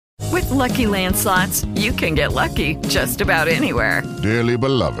Lucky Land Slots, you can get lucky just about anywhere. Dearly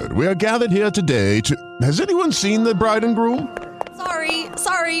beloved, we are gathered here today to... Has anyone seen the bride and groom?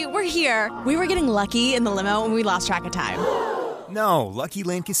 Sorry, we're here. We were getting lucky in the limo and we lost track of time. No, Lucky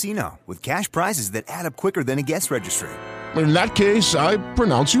Land Casino, with cash prizes that add up quicker than a guest registry. In that case, I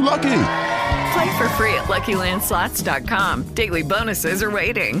pronounce you lucky. Play for free at LuckyLandSlots.com. Daily bonuses are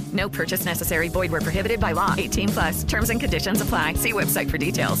waiting. No purchase necessary. Void where prohibited by law. 18+. Terms and conditions apply. See website for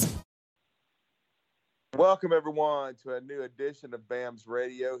details. Welcome, everyone, to a new edition of BAMS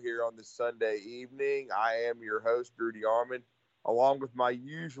Radio here on this Sunday evening. I am your host, Drew DeArmond, along with my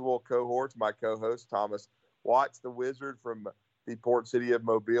usual cohorts, my co-host, Thomas Watts, the Wizard from the port city of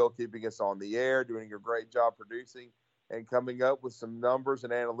Mobile, keeping us on the air, doing a great job producing and coming up with some numbers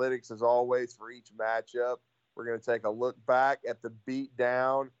and analytics, as always, for each matchup. We're going to take a look back at the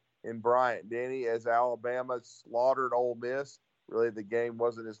beatdown in Bryant-Denny as Alabama slaughtered Ole Miss. Really, the game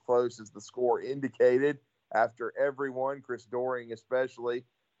wasn't as close as the score indicated after everyone, Chris Doering especially,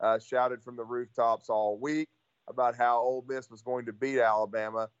 shouted from the rooftops all week about how Ole Miss was going to beat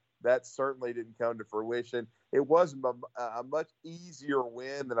Alabama. That certainly didn't come to fruition. It was a much easier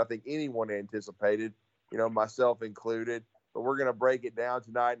win than I think anyone anticipated, myself included. But we're going to break it down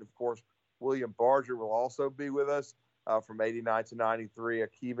tonight. And, of course, William Barger will also be with us from 89 to 93, a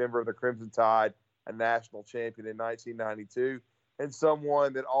key member of the Crimson Tide, a national champion in 1992, and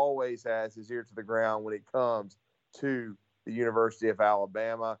someone that always has his ear to the ground when it comes to the University of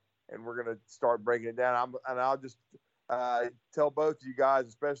Alabama. And we're going to start breaking it down. I'll just tell both of you guys,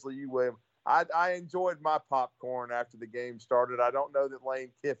 especially you, William, I enjoyed my popcorn after the game started. I don't know that Lane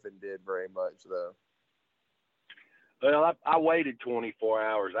Kiffin did very much, though. Well, I waited 24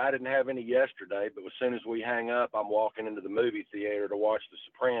 hours. I didn't have any yesterday, but as soon as we hang up, I'm walking into the movie theater to watch the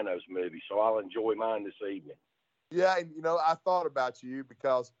Sopranos movie, so I'll enjoy mine this evening. Yeah, and I thought about you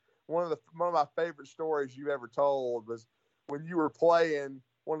because one of my favorite stories you ever told was when you were playing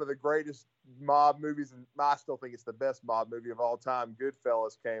one of the greatest mob movies, and I still think it's the best mob movie of all time.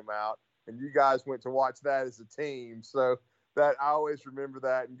 Goodfellas came out, and you guys went to watch that as a team. So that I always remember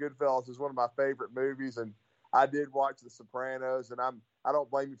that. And Goodfellas is one of my favorite movies, and I did watch The Sopranos, and I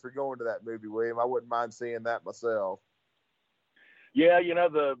don't blame you for going to that movie, William. I wouldn't mind seeing that myself. Yeah,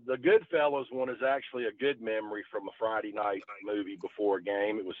 the Goodfellas one is actually a good memory from a Friday night movie before a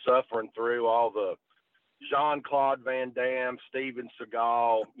game. It was suffering through all the Jean-Claude Van Damme, Steven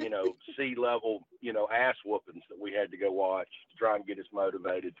Seagal, C-level, ass whoopings that we had to go watch to try and get us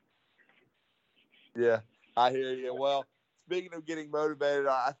motivated. Yeah, I hear you. Well, speaking of getting motivated,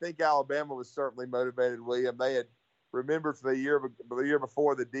 I think Alabama was certainly motivated, William. They had remembered for the year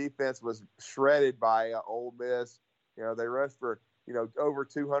before, the defense was shredded by Ole Miss. They rushed for, over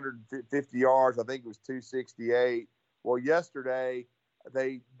 250 yards. I think it was 268. Well, yesterday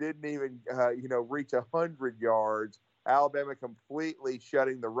they didn't even, reach 100 yards. Alabama completely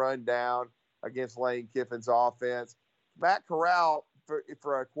shutting the run down against Lane Kiffin's offense. Matt Corral,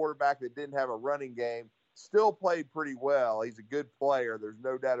 for a quarterback that didn't have a running game, still played pretty well. He's a good player. There's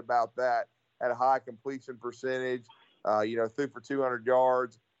no doubt about that. Had a high completion percentage, threw for 200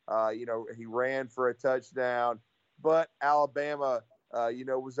 yards. He ran for a touchdown. But Alabama,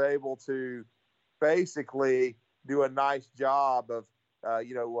 was able to basically do a nice job of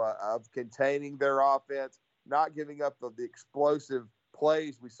containing their offense, not giving up the explosive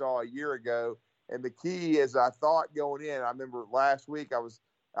plays we saw a year ago. And the key is, I thought going in, I remember last week I was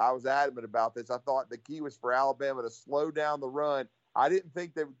adamant about this. I thought the key was for Alabama to slow down the run. I didn't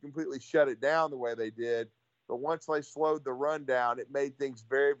think they would completely shut it down the way they did, but once they slowed the run down, it made things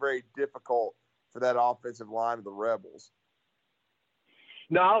very, very difficult for that offensive line of the Rebels.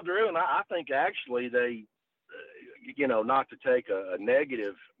 No, Drew, and I think actually they, not to take a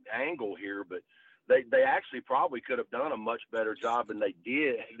negative angle here, but they actually probably could have done a much better job than they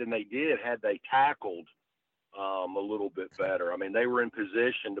did had they tackled a little bit better. I mean, they were in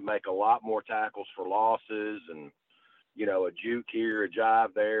position to make a lot more tackles for losses and, a juke here, a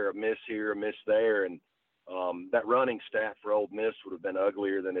jive there, a miss here, a miss there. And that running stat for Ole Miss would have been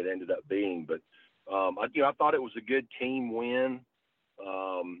uglier than it ended up being. But, I thought it was a good team win.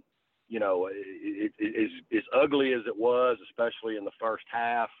 As ugly as it was, especially in the first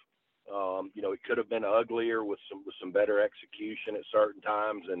half, it could have been uglier with some better execution at certain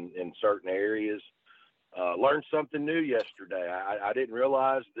times and in certain areas. Learned something new yesterday. I didn't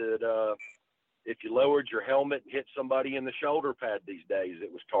realize that if you lowered your helmet and hit somebody in the shoulder pad these days,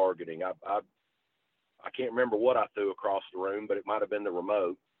 it was targeting. I can't remember what I threw across the room, but it might have been the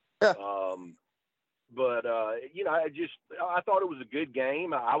remote. Yeah. I thought it was a good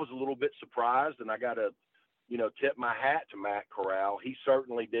game. I was a little bit surprised, and I got to, tip my hat to Matt Corral. He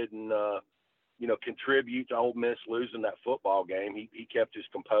certainly didn't, contribute to Ole Miss losing that football game. He kept his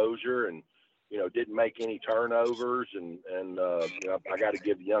composure and, didn't make any turnovers. And I got to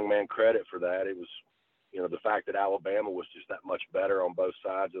give the young man credit for that. It was, the fact that Alabama was just that much better on both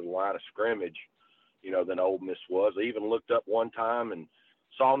sides of the line of scrimmage, than Ole Miss was. I even looked up one time and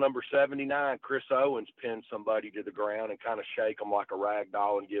saw number 79, Chris Owens, pin somebody to the ground and kind of shake them like a rag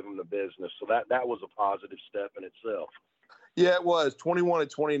doll and give them the business. So that was a positive step in itself. Yeah, it was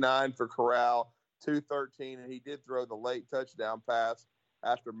 21-29 for Corral, 213, and he did throw the late touchdown pass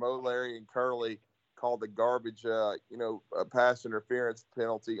after Larry and Curley called the garbage, pass interference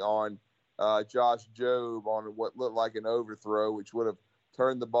penalty on Josh Jobe on what looked like an overthrow, which would have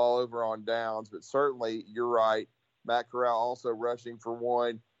turned the ball over on downs. But certainly, you're right. Matt Corral also rushing for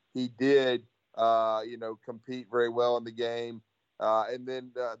one. He did, compete very well in the game. And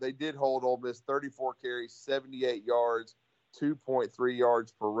then they did hold Ole Miss 34 carries, 78 yards, 2.3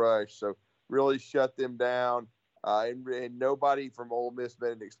 yards per rush. So really shut them down. And nobody from Ole Miss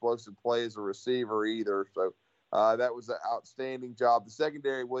made an explosive play as a receiver either. So that was an outstanding job. The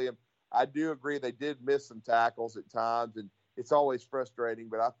secondary, William, I do agree they did miss some tackles at times, and it's always frustrating.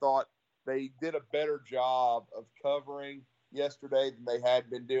 But I thought they did a better job of covering yesterday than they had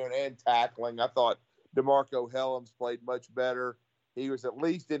been doing and tackling. I thought DeMarco Helms played much better. He was at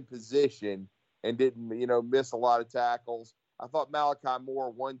least in position and didn't, miss a lot of tackles. I thought Malachi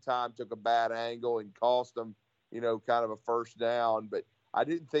Moore one time took a bad angle and cost them, kind of a first down. But I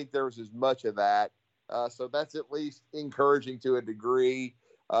didn't think there was as much of that. So that's at least encouraging to a degree.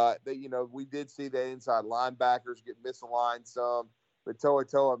 We did see the inside linebackers get misaligned some. But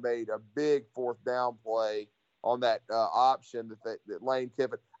Toa made a big fourth down play on that option that Lane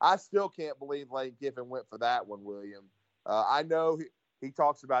Kiffin. I still can't believe Lane Kiffin went for that one, William. I know he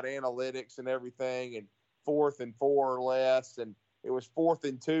talks about analytics and everything and 4th and 4 or less. And it was 4th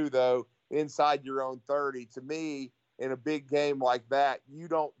and 2, though, inside your own 30. To me, in a big game like that, you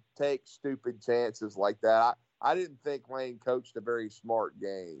don't take stupid chances like that. I didn't think Lane coached a very smart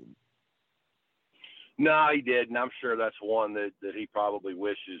game. No, he did, and I'm sure that's one that he probably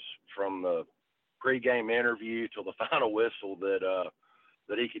wishes from the pregame interview till the final whistle that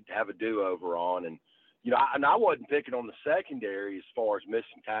he could have a do-over on. And I wasn't picking on the secondary as far as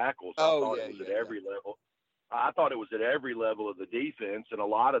missing tackles. I thought it was at every level. I thought it was at every level of the defense, and a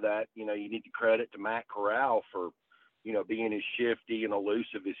lot of that, you need to credit to Matt Corral for, being as shifty and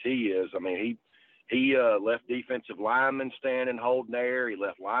elusive as he is. I mean, he left defensive linemen standing holding there. He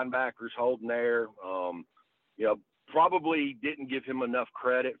left linebackers holding there. Probably didn't give him enough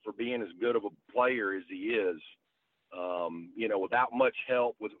credit for being as good of a player as he is. Without much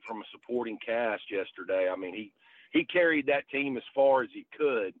help from a supporting cast yesterday. I mean, he carried that team as far as he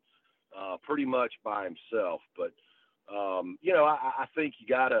could, pretty much by himself. But I think you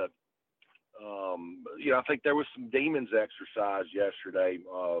got to. I think there was some demons exercised yesterday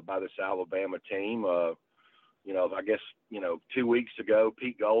by this Alabama team. I guess 2 weeks ago,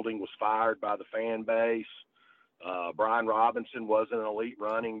 Pete Golding was fired by the fan base. Brian Robinson wasn't an elite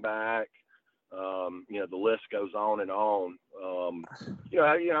running back. The list goes on and on.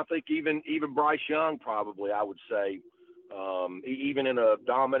 I think even Bryce Young probably, I would say, even in a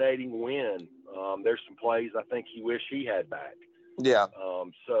dominating win, there's some plays I think he wished he had back. Yeah.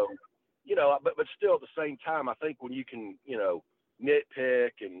 But still at the same time, I think when you can,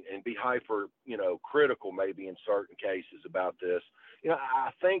 nitpick and be hyper, critical maybe in certain cases about this,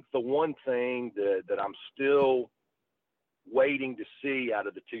 I think the one thing that I'm still waiting to see out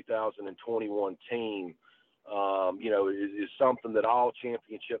of the 2021 team, is something that all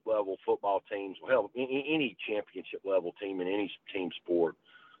championship level football teams, any championship level team in any team sport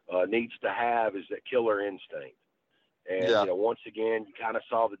needs to have, is that killer instinct. And, once again, you kind of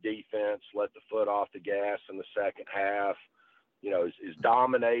saw the defense let the foot off the gas in the second half. As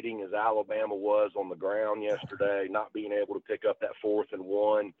dominating as Alabama was on the ground yesterday, not being able to pick up that 4th and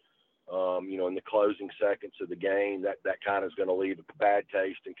 1, in the closing seconds of the game, that kind of is going to leave a bad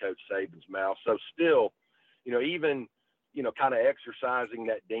taste in Coach Saban's mouth. So still, even, kind of exercising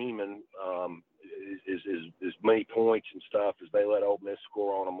that demon as many points and stuff as they let Ole Miss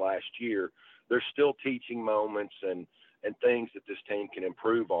score on them last year, there's still teaching moments and things that this team can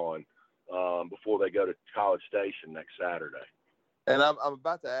improve on before they go to College Station next Saturday. And I'm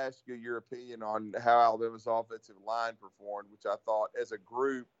about to ask you your opinion on how Alabama's offensive line performed, which I thought as a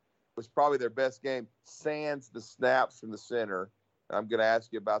group was probably their best game, sans the snaps from the center. I'm going to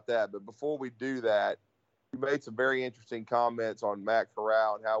ask you about that. But before we do that, you made some very interesting comments on Matt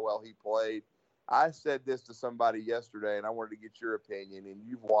Corral and how well he played. I said this to somebody yesterday, and I wanted to get your opinion, and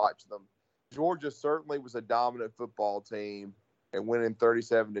you've watched them. Georgia certainly was a dominant football team and winning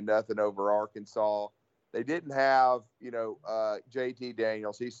 37-0 over Arkansas. They didn't have, JT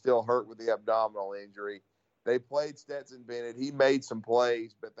Daniels. He's still hurt with the abdominal injury. They played Stetson Bennett. He made some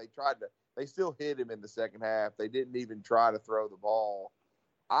plays, but they still hit him in the second half. They didn't even try to throw the ball.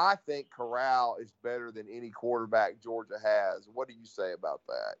 I think Corral is better than any quarterback Georgia has. What do you say about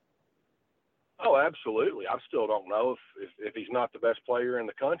that? Oh, absolutely. I still don't know if he's not the best player in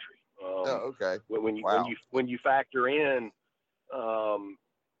the country. Okay. When you factor in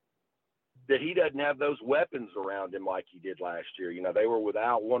that he doesn't have those weapons around him like he did last year. They were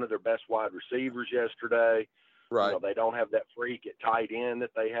without one of their best wide receivers yesterday. Right. They don't have that freak at tight end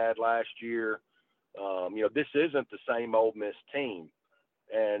that they had last year. This isn't the same Ole Miss team.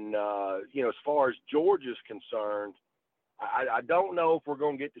 And, as far as Georgia's concerned, I don't know if we're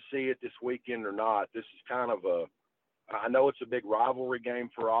going to get to see it this weekend or not. This is kind of I know it's a big rivalry game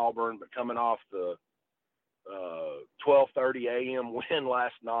for Auburn, but coming off the 12:30 a.m. win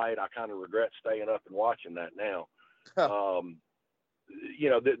last night, I kind of regret staying up and watching that now.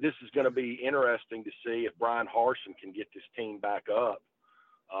 This is going to be interesting to see if Brian Harsin can get this team back up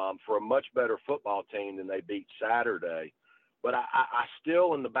for a much better football team than they beat Saturday. But I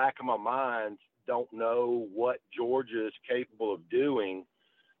still, in the back of my mind, don't know what Georgia is capable of doing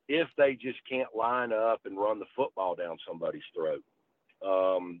if they just can't line up and run the football down somebody's throat.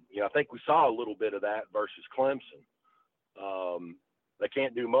 I think we saw a little bit of that versus Clemson. They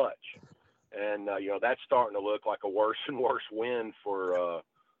can't do much. And, that's starting to look like a worse and worse win for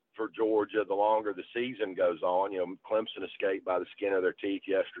Georgia the longer the season goes on. Clemson escaped by the skin of their teeth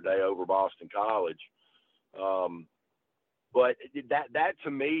yesterday over Boston College. But that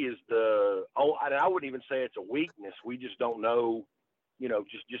to me is I wouldn't even say it's a weakness. We just don't know,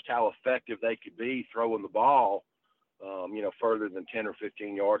 just how effective they could be throwing the ball, further than 10 or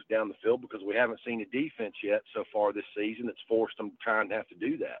 15 yards down the field, because we haven't seen a defense yet so far this season that's forced them trying to have to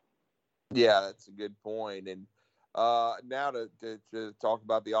do that. Yeah, that's a good point. And now to talk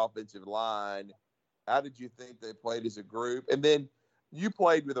about the offensive line, how did you think they played as a group? And then you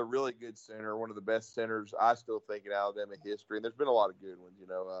played with a really good center, one of the best centers I still think in Alabama history. And there's been a lot of good ones.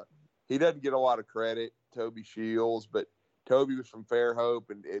 He doesn't get a lot of credit, Toby Shields, but Toby was from Fairhope,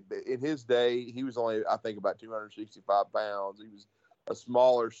 and in his day, he was only, I think, about 265 pounds. He was a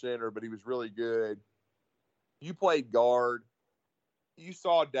smaller center, but he was really good. You played guard. You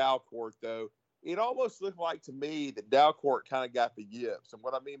saw Dalcourt, though. It almost looked like to me that Dalcourt kind of got the yips. And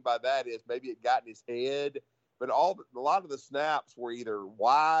what I mean by that is maybe it got in his head, but a lot of the snaps were either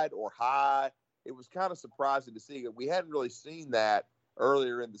wide or high. It was kind of surprising to see it. We hadn't really seen that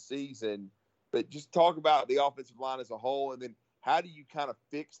earlier in the season. But just talk about the offensive line as a whole, and then how do you kind of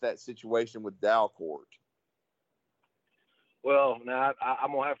fix that situation with Dalcourt? Well, now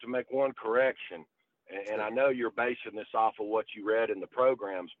I'm going to have to make one correction, and I know you're basing this off of what you read in the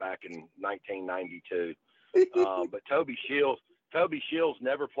programs back in 1992. But Toby Shields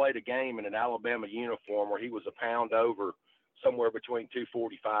never played a game in an Alabama uniform where he was a pound over, somewhere between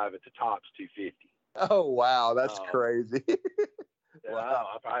 245 at the tops, 250. Oh, wow, that's crazy.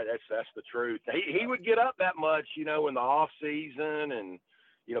 Wow, that's the truth. He would get up that much, in the off season and,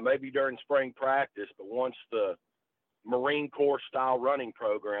 maybe during spring practice. But once the Marine Corps style running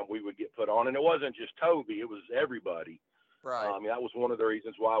program we would get put on, and it wasn't just Toby, it was everybody. Right. That was one of the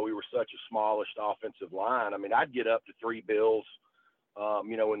reasons why we were such a smallish offensive line. I'd get up to 3 bills,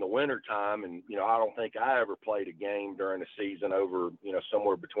 in the wintertime. And, I don't think I ever played a game during the season over,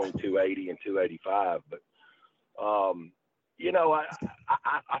 somewhere between 280 and 285. But,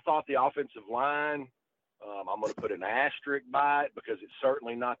 I thought the offensive line, I'm going to put an asterisk by it because it's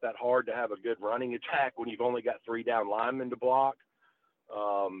certainly not that hard to have a good running attack when you've only got 3 down linemen to block,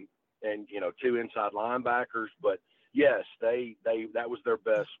 and 2 inside linebackers. But yes, that was their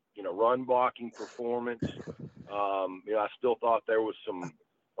best, run blocking performance. I still thought there was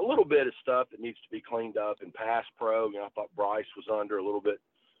a little bit of stuff that needs to be cleaned up in pass pro. I thought Bryce was under a little bit,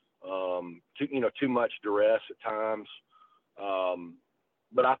 too much duress at times.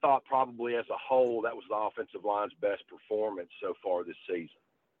 But I thought probably as a whole, that was the offensive line's best performance so far this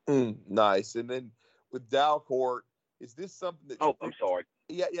season. Nice. And then with Dalcourt, is this something that? Oh, I'm sorry.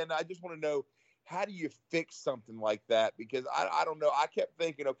 Yeah. No, I just want to know, how do you fix something like that? Because I don't know. I kept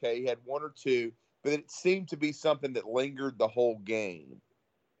thinking, okay, he had 1 or 2, but it seemed to be something that lingered the whole game.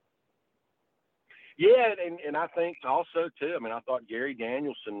 Yeah, and I think also too. I thought Gary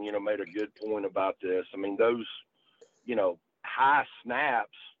Danielson, made a good point about this. Those, high snaps.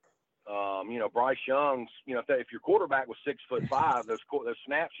 Bryce Young's. If your quarterback was 6'5", those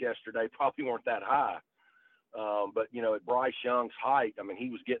snaps yesterday probably weren't that high. But, at Bryce Young's height, I mean, he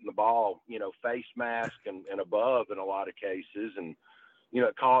was getting the ball, face mask and above in a lot of cases. And,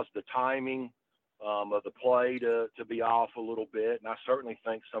 it caused the timing of the play to be off a little bit. And I certainly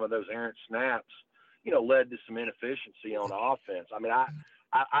think some of those errant snaps, led to some inefficiency on offense. I mean,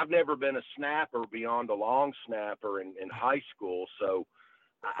 I've never been a snapper beyond a long snapper in high school. So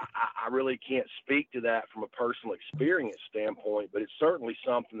I really can't speak to that from a personal experience standpoint, but it's certainly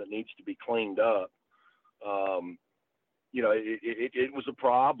something that needs to be cleaned up. It was a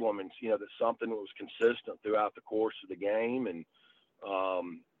problem, and that's something that was consistent throughout the course of the game. And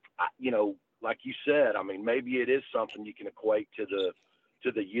like you said, I mean, maybe it is something you can equate to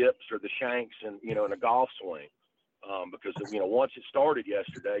the yips or the shanks in a golf swing, because once it started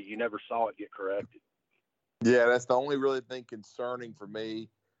yesterday, you never saw it get corrected. Yeah, that's the only really thing concerning for me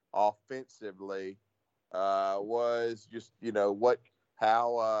offensively was just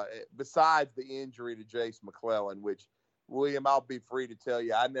how besides the injury to Jase McClellan, which, William, I'll be free to tell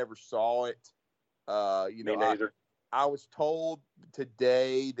you, I never saw it. Me neither. I was told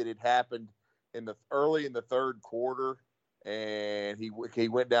today that it happened early in the third quarter, and he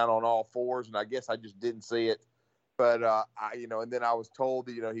went down on all fours, and I guess I just didn't see it. But and then I was told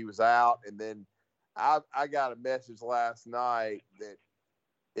that he was out, and then I got a message last night that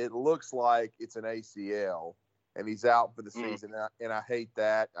it looks like it's an ACL, and he's out for the season, and I hate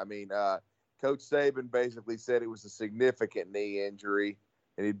that. I mean, Coach Saban basically said it was a significant knee injury,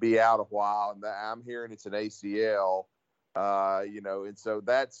 and he'd be out a while, and I'm hearing it's an ACL, and so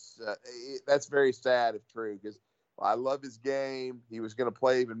that's very sad if true, because I love his game. He was going to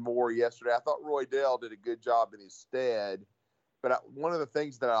play even more yesterday. I thought Roy Dell did a good job in his stead. But one of the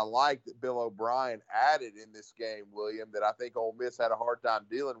things that I like that Bill O'Brien added in this game, William, that I think Ole Miss had a hard time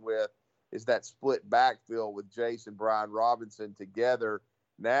dealing with, is that split backfield with Jase and Brian Robinson together.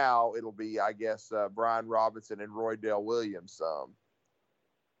 Now it'll be, I guess, Brian Robinson and Roy Dell Williams.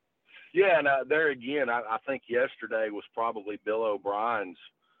 Yeah, and there again, I think yesterday was probably Bill O'Brien's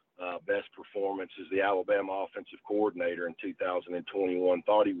best performance as the Alabama offensive coordinator in 2021.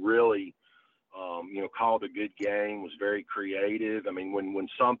 Thought he really called a good game, was very creative. I mean, when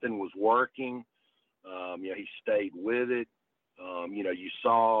something was working, he stayed with it. You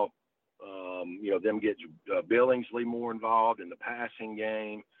saw, them get Billingsley more involved in the passing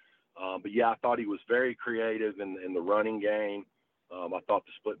game. But, yeah, I thought he was very creative in the running game. I thought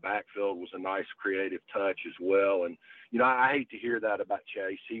the split backfield was a nice creative touch as well. And, I hate to hear that about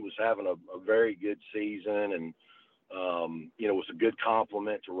Chase. He was having a very good season, and was a good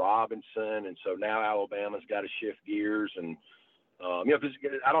compliment to Robinson. And so now Alabama's got to shift gears. And, I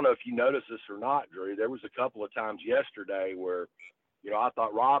don't know if you noticed this or not, Drew, there was a couple of times yesterday where, I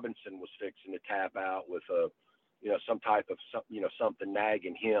thought Robinson was fixing to tap out with some type of, something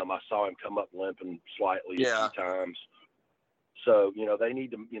nagging him. I saw him come up limping slightly a few times. So, they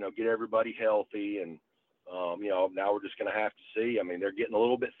need to, get everybody healthy. And, now we're just going to have to see. I mean, they're getting a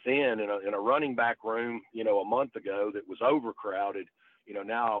little bit thin in a running back room, a month ago that was overcrowded.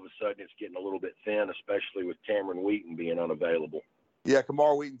 Now all of a sudden it's getting a little bit thin, especially with Cameron Wheaton being unavailable. Yeah,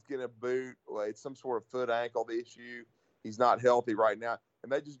 Kamar Wheaton's getting a boot. Well, it's some sort of foot ankle issue. He's not healthy right now.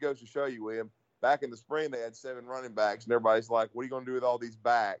 And that just goes to show you, William, back in the spring they had 7 running backs, and everybody's like, what are you going to do with all these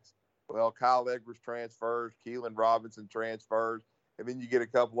backs? Well, Kyle Egbers transfers, Keelan Robinson transfers, and then you get a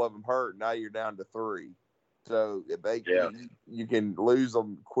couple of them hurt. Now you're down to 3. So you can lose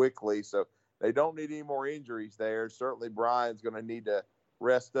them quickly. So they don't need any more injuries there. Certainly Brian's going to need to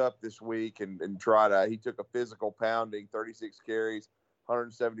rest up this week and try to – he took a physical pounding, 36 carries,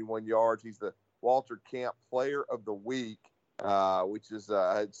 171 yards. He's the Walter Camp Player of the Week, which is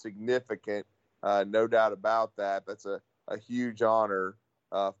significant, no doubt about that. That's a huge honor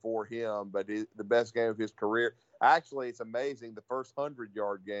for him, but the best game of his career. Actually, it's amazing, the first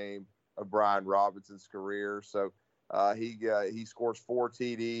 100-yard game of Brian Robinson's career. So he scores 4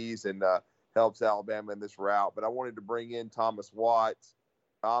 TDs and helps Alabama in this route. But I wanted to bring in Thomas Watts.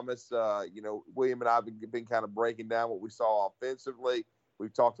 Thomas, William and I have been kind of breaking down what we saw offensively.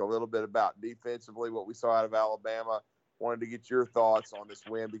 We've talked a little bit about defensively, what we saw out of Alabama. Wanted to get your thoughts on this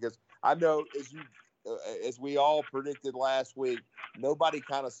win, because I know as we all predicted last week, nobody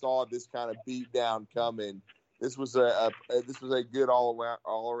kind of saw this kind of beat down coming. This was a good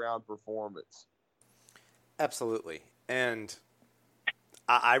all around performance. Absolutely, and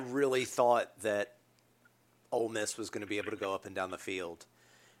I really thought that Ole Miss was going to be able to go up and down the field,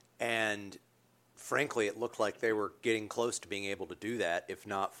 and frankly, it looked like they were getting close to being able to do that, if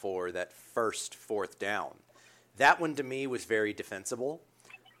not for that first 4th down. That one to me was very defensible.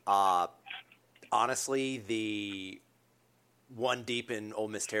 Honestly, the one deep in Ole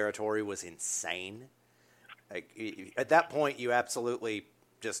Miss territory was insane. At that point, you absolutely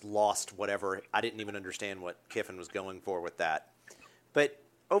just lost whatever. I didn't even understand what Kiffin was going for with that. But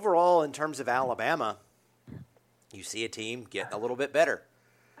overall, in terms of Alabama, you see a team getting a little bit better.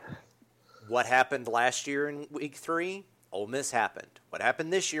 What happened last year in week 3? Ole Miss happened. What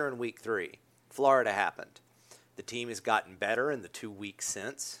happened this year in week 3? Florida happened. The team has gotten better in the 2 weeks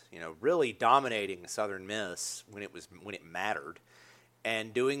since, really dominating Southern Miss when it mattered,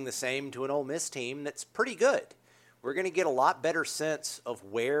 and doing the same to an Ole Miss team that's pretty good. We're going to get a lot better sense of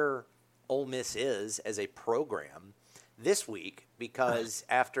where Ole Miss is as a program this week, because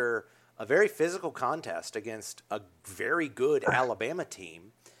after a very physical contest against a very good Alabama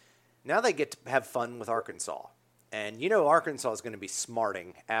team, now they get to have fun with Arkansas. And Arkansas is going to be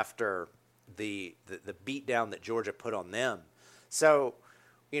smarting after the beatdown that Georgia put on them. So,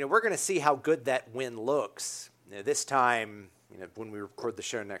 we're going to see how good that win looks this time, when we record the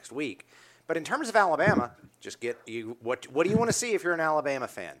show next week. But in terms of Alabama, just get you what do you want to see if you're an Alabama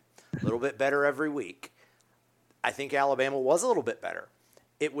fan? A little bit better every week. I think Alabama was a little bit better.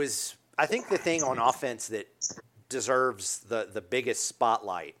 I think the thing on offense that deserves the biggest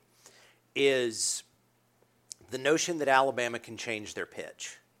spotlight is the notion that Alabama can change their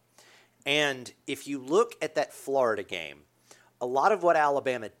pitch. And if you look at that Florida game, a lot of what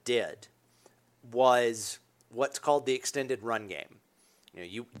Alabama did was what's called the extended run game.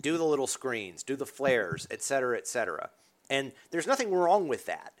 You do the little screens, do the flares, et cetera, et cetera. And there's nothing wrong with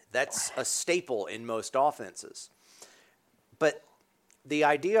that. That's a staple in most offenses. But the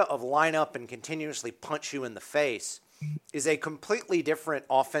idea of line up and continuously punch you in the face is a completely different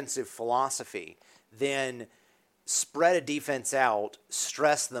offensive philosophy than spread a defense out,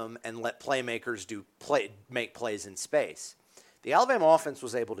 stress them, and let playmakers make plays in space. The Alabama offense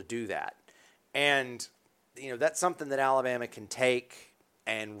was able to do that. And, that's something that Alabama can take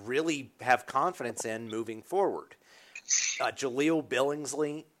and really have confidence in moving forward. Jaleel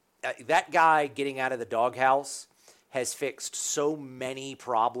Billingsley, that guy getting out of the doghouse has fixed so many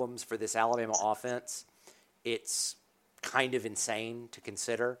problems for this Alabama offense. It's kind of insane to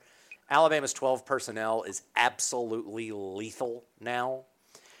consider. Alabama's 12 personnel is absolutely lethal now.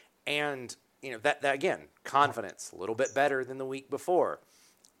 And, that again, confidence, a little bit better than the week before.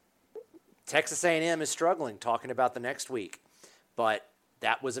 Texas A&M is struggling, talking about the next week. But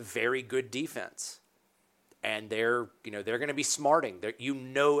that was a very good defense. And they're going to be smarting.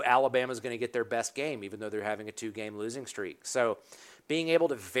 Alabama's going to get their best game, even though they're having a 2-game losing streak. So being able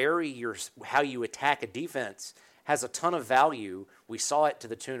to vary how you attack a defense has a ton of value. We saw it to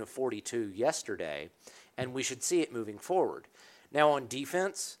the tune of 42 yesterday, and we should see it moving forward. Now on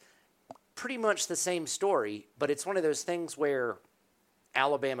defense, pretty much the same story, but it's one of those things where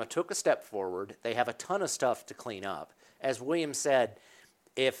Alabama took a step forward. They have a ton of stuff to clean up. As William said,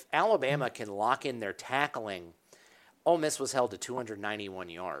 if Alabama can lock in their tackling, Ole Miss was held to 291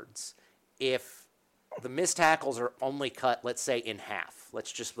 yards. If the missed tackles are only cut, let's say, in half,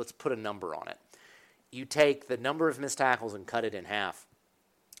 let's put a number on it. You take the number of missed tackles and cut it in half.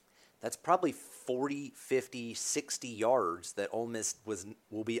 That's probably 40, 50, 60 yards that Ole Miss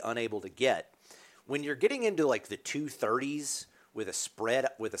will be unable to get. When you're getting into like the 230s with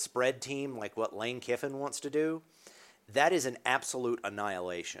a spread team like what Lane Kiffin wants to do, that is an absolute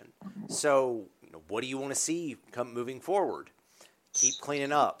annihilation. So, what do you want to see moving forward? Keep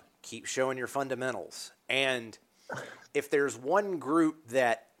cleaning up. Keep showing your fundamentals. And if there's one group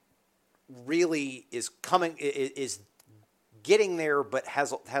that really is getting there but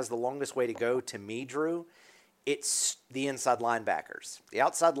has the longest way to go, to me, Drew, it's the inside linebackers. The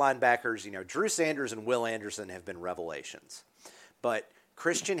outside linebackers, Drew Sanders and Will Anderson have been revelations. But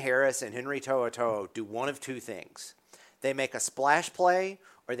Christian Harris and Henry To'oTo'o do one of two things. They make a splash play,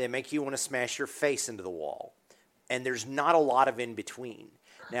 or they make you want to smash your face into the wall. And there's not a lot of in between.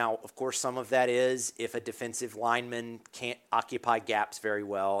 Now, of course, some of that is if a defensive lineman can't occupy gaps very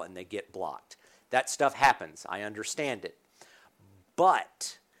well and they get blocked. That stuff happens. I understand it.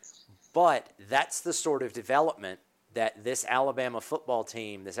 But that's the sort of development that this Alabama football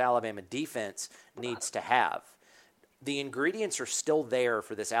team, this Alabama defense needs to have. The ingredients are still there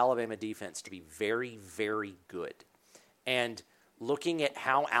for this Alabama defense to be very, very good. And looking at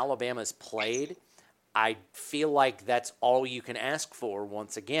how Alabama's played, I feel like that's all you can ask for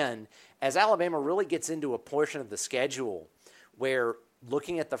once again, as Alabama really gets into a portion of the schedule where,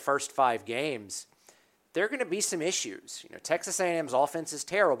 looking at the first 5 games, there are going to be some issues. Texas A&M's offense is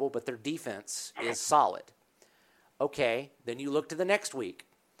terrible, but their defense is solid. Okay, then you look to the next week.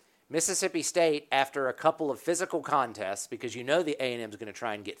 Mississippi State, after a couple of physical contests, because the A&M is going to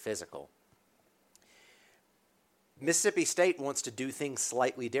try and get physical, Mississippi State wants to do things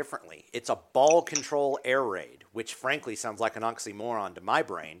slightly differently. It's a ball control air raid, which frankly sounds like an oxymoron to my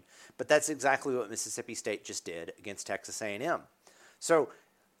brain, but that's exactly what Mississippi State just did against Texas A&M. So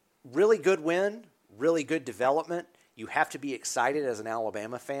really good win, really good development. You have to be excited as an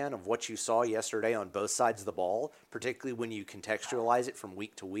Alabama fan of what you saw yesterday on both sides of the ball, particularly when you contextualize it from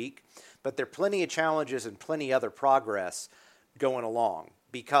week to week. But there are plenty of challenges and plenty other progress going along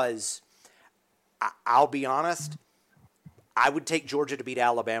because I'll be honest, I would take Georgia to beat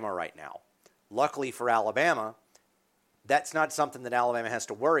Alabama right now. Luckily for Alabama, that's not something that Alabama has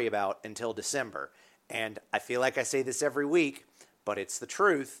to worry about until December. And I feel like I say this every week, but it's the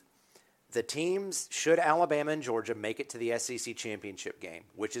truth. The teams, should Alabama and Georgia make it to the SEC championship game,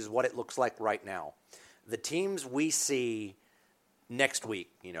 which is what it looks like right now, the teams we see next week,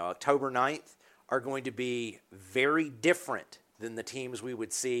 October 9th, are going to be very different than the teams we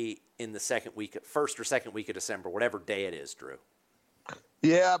would see in the first or second week of December, whatever day it is, Drew.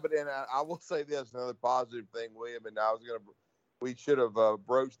 Yeah, but I will say this, another positive thing, William, and we should have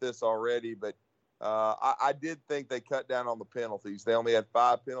broached this already, but I did think they cut down on the penalties. They only had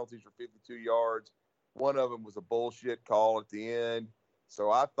 5 penalties for 52 yards. One of them was a bullshit call at the end. So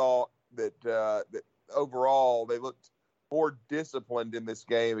I thought that overall they looked more disciplined in this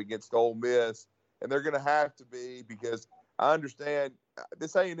game against Ole Miss, and they're going to have to be because I understand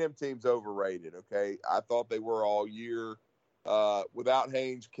this A&M team's overrated, okay? I thought they were all year. Without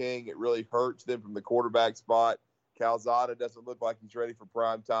Haynes King, it really hurts them from the quarterback spot. Calzada doesn't look like he's ready for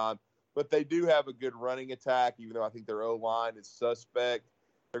prime time. But they do have a good running attack, even though I think their O-line is suspect.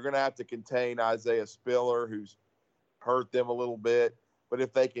 They're going to have to contain Isaiah Spiller, who's hurt them a little bit. But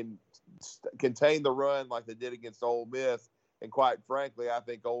if they can contain the run like they did against Ole Miss, and quite frankly, I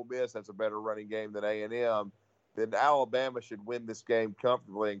think Ole Miss has a better running game than A&M, then Alabama should win this game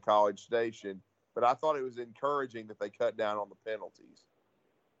comfortably in College Station. But I thought it was encouraging that they cut down on the penalties.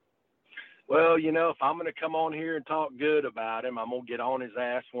 Well, if I'm going to come on here and talk good about him, I'm going to get on his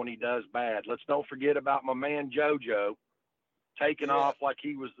ass when he does bad. Let's don't forget about my man JoJo taking off like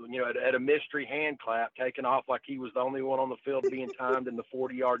he was, at a mystery hand clap, taking off like he was the only one on the field being timed in the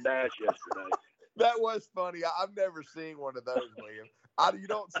 40-yard dash yesterday. That was funny. I've never seen one of those, William. You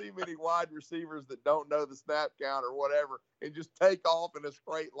don't see many wide receivers that don't know the snap count or whatever and just take off in a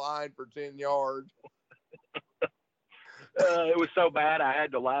straight line for 10 yards. It was so bad I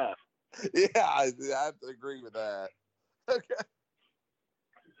had to laugh. Yeah, I have to agree with that. Okay.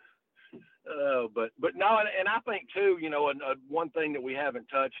 But no, and I think too, one thing that we haven't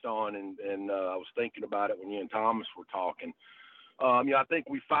touched on, and I was thinking about it when you and Thomas were talking. I think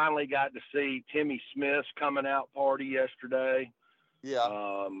we finally got to see Timmy Smith's coming out party yesterday. Yeah.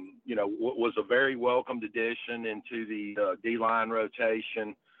 Was a very welcomed addition into the D-line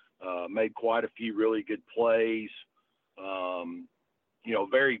rotation. Made quite a few really good plays.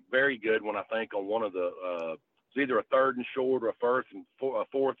 Very, very good one, I think, on one of the it's either a 3rd and short or a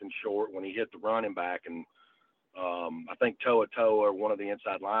 4th and short when he hit the running back. And I think Toa or one of the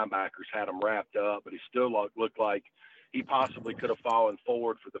inside linebackers had him wrapped up, but he still looked like he possibly could have fallen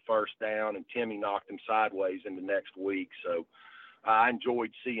forward for the first down, and Timmy knocked him sideways into next week. So I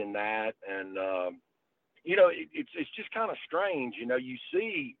enjoyed seeing that. And, it's just kind of strange. You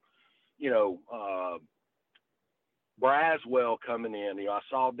see, Braswell coming in. I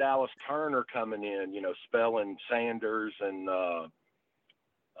saw Dallas Turner coming in, spelling Sanders and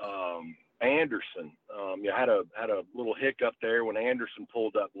Anderson. Had a little hiccup there when Anderson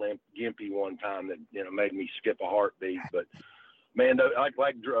pulled up gimpy one time that made me skip a heartbeat. But man,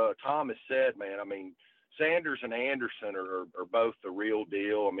 like Thomas said, man, I mean, Sanders and Anderson are both the real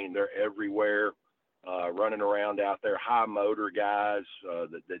deal. I mean, they're everywhere, running around out there, high motor guys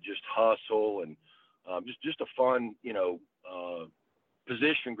that just hustle and just a fun,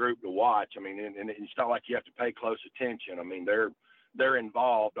 position group to watch. I mean, and it's not like you have to pay close attention. I mean, they're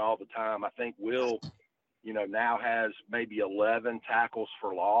involved all the time. I think Will, now has maybe 11 tackles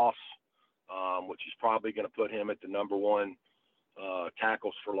for loss, which is probably going to put him at the number 1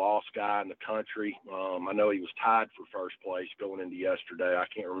 tackles for loss guy in the country. I know he was tied for first place going into yesterday. I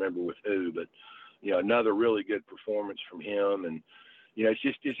can't remember with who, but another really good performance from him. And it's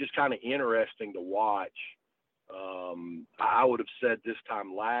just kind of interesting to watch. I would have said this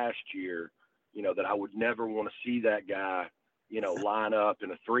time last year, that I would never want to see that guy, line up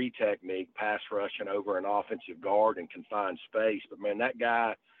in a 3 technique, pass rushing over an offensive guard in confined space. But man, that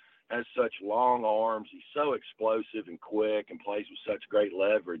guy has such long arms. He's so explosive and quick and plays with such great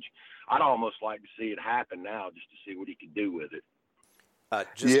leverage. I'd almost like to see it happen now just to see what he could do with it.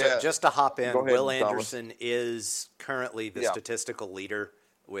 Just to hop in, ahead, Will Thomas. Anderson is currently the statistical leader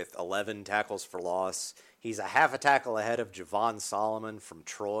with 11 tackles for loss. He's a half a tackle ahead of Javon Solomon from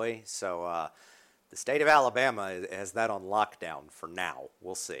Troy. So the state of Alabama has that on lockdown for now.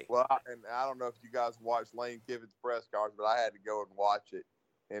 We'll see. Well, and I don't know if you guys watched Lane Kiffin's press conference, but I had to go and watch it.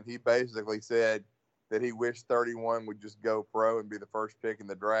 And he basically said that he wished 31 would just go pro and be the first pick in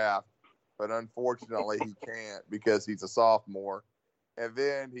the draft. But unfortunately, he can't because he's a sophomore. And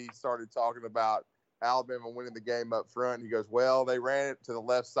then he started talking about Alabama winning the game up front. He goes, well, they ran it to the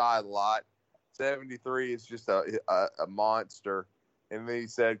left side a lot. 73 is just a monster. And then he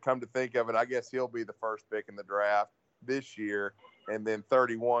said, come to think of it, I guess he'll be the first pick in the draft this year. And then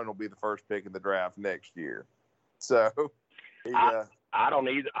 31 will be the first pick in the draft next year. So I don't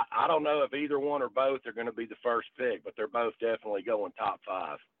know if either one or both are going to be the first pick, but they're both definitely going top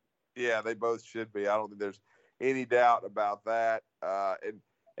 5. Yeah, they both should be. I don't think there's any doubt about that.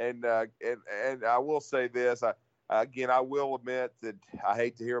 And I will say this. I will admit that I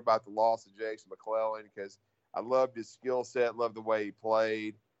hate to hear about the loss of Jase McClellan because I loved his skill set, loved the way he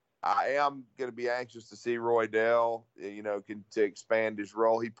played. I am going to be anxious to see Roy Dell, to expand his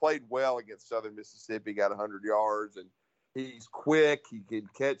role. He played well against Southern Mississippi, got 100 yards, and he's quick. He can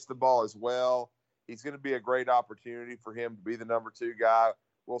catch the ball as well. He's going to be a great opportunity for him to be the number 2 guy.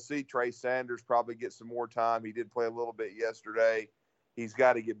 We'll see Trey Sanders probably get some more time. He did play a little bit yesterday. He's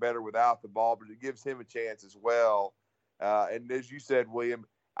got to get better without the ball, but it gives him a chance as well. And as you said, William,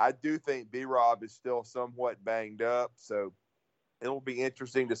 I do think B-Rob is still somewhat banged up, so it'll be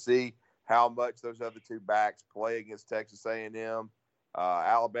interesting to see how much those other 2 backs play against Texas A&M.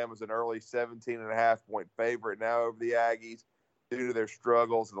 Alabama's an early 17.5-point favorite now over the Aggies due to their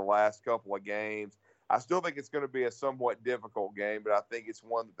struggles in the last couple of games. I still think it's going to be a somewhat difficult game, but I think it's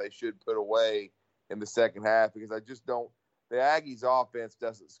one that they should put away in the second half because I just don't – the Aggies' offense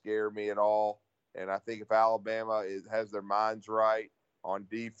doesn't scare me at all, and I think if Alabama has their minds right on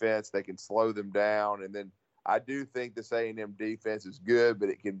defense, they can slow them down. And then I do think this A&M defense is good, but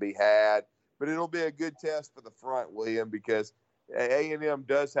it can be had. But it'll be a good test for the front, William, because A&M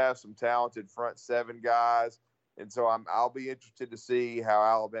does have some talented front 7 guys. And so I'll be interested to see how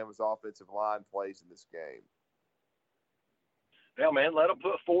Alabama's offensive line plays in this game. Well, man, let them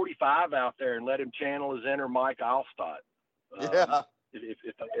put 45 out there and let him channel his inner Mike Allstott. Yeah.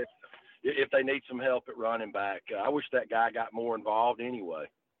 If they need some help at running back. I wish that guy got more involved anyway.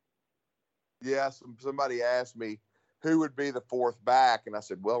 Yeah, somebody asked me who would be the 4th back, and I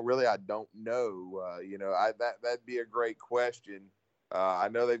said, well, really, I don't know. That'd be a great question. I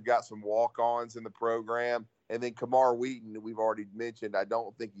know they've got some walk-ons in the program. And then Kamar Wheaton, we've already mentioned, I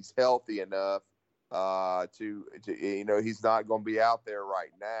don't think he's healthy enough to he's not going to be out there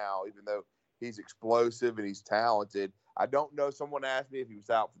right now, even though he's explosive and he's talented. I don't know. Someone asked me if he was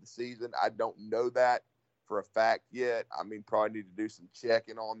out for the season. I don't know that for a fact yet. I mean, probably need to do some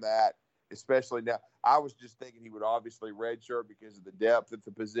checking on that, especially now. I was just thinking he would obviously redshirt because of the depth at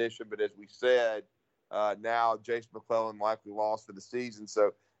the position. But as we said, now Jase McClellan likely lost for the season.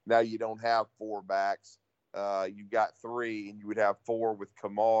 So now you don't have 4 backs. You've got 3, and you would have 4 with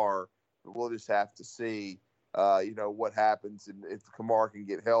Kamar. But we'll just have to see, what happens and if Kamar can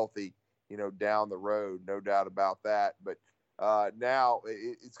get healthy, down the road. No doubt about that. But now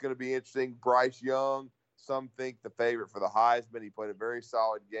it's going to be interesting. Bryce Young, some think the favorite for the Heisman. He played a very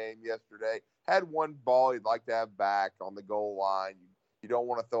solid game yesterday. Had one ball he'd like to have back on the goal line. You don't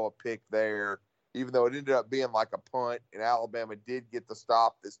want to throw a pick there, even though it ended up being like a punt, and Alabama did get the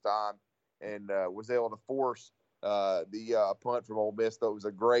stop this time and was able to force the punt from Ole Miss, though it was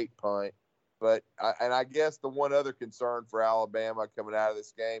a great punt. But I guess the one other concern for Alabama coming out of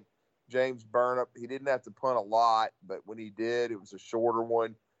this game, James Burnap, he didn't have to punt a lot, but when he did, it was a shorter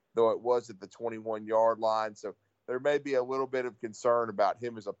one, though it was at the 21-yard line. So there may be a little bit of concern about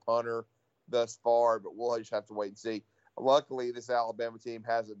him as a punter thus far, but we'll just have to wait and see. Luckily, this Alabama team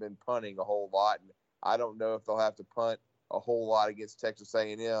hasn't been punting a whole lot, and I don't know if they'll have to punt a whole lot against Texas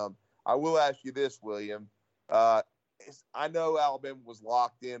A&M. I will ask you this, William. I know Alabama was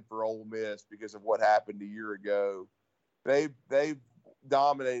locked in for Ole Miss because of what happened a year ago. They've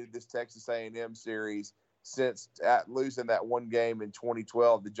dominated this Texas A&M series since losing that one game in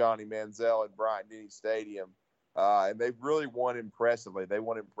 2012 to Johnny Manziel at Bryant-Denny Stadium. And they've really won impressively. They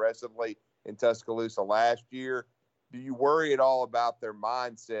won impressively in Tuscaloosa last year. Do you worry at all about their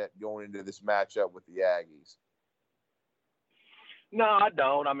mindset going into this matchup with the Aggies? No, I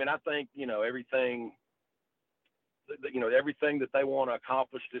don't. I mean, I think, everything that they want to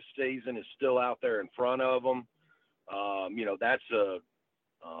accomplish this season is still out there in front of them. That's a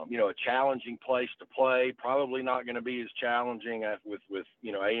challenging place to play. Probably not going to be as challenging with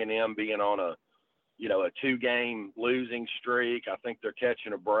A&M being on a a 2-game losing streak. I think they're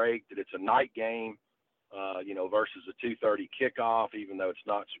catching a break, that it's a night game, versus a 2:30 kickoff, even though it's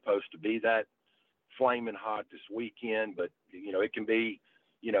not supposed to be that flaming hot this weekend. But, it can be,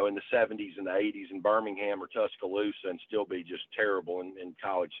 in the 70s and the 80s in Birmingham or Tuscaloosa and still be just terrible in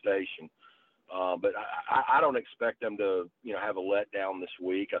College Station. But I don't expect them to, have a letdown this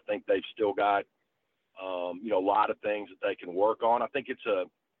week. I think they've still got, a lot of things that they can work on. I think it's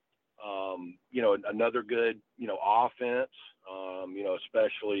another good, offense,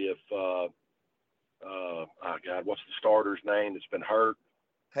 especially if, what's the starter's name that's been hurt?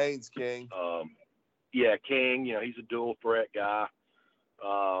 Haynes King. King, he's a dual threat guy.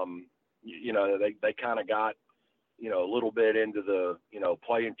 They kind of got, a little bit into the,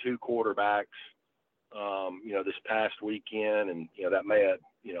 playing 2 quarterbacks, this past weekend. And, that may have,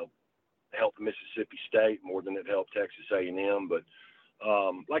 helped Mississippi State more than it helped Texas A&M. But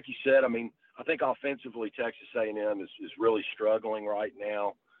like you said, I think offensively Texas A&M is really struggling right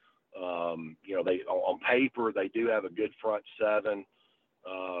now. They on paper they do have a good front seven,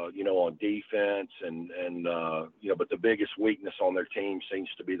 on defense, and but the biggest weakness on their team seems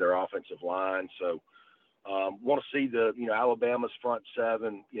to be their offensive line. So want to see the Alabama's front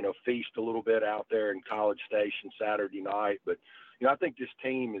seven feast a little bit out there in College Station Saturday night. But I think this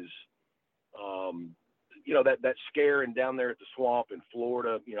team is that scare and down there at the Swamp in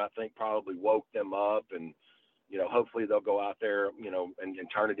Florida, I think probably woke them up, and hopefully they'll go out there, and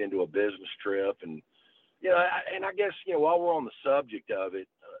turn it into a business trip. And, and I guess, while we're on the subject of it,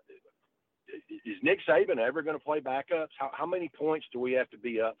 is Nick Saban ever going to play backups? How many points do we have to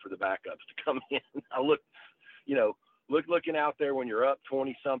be up for the backups to come in? I looking out there when you're up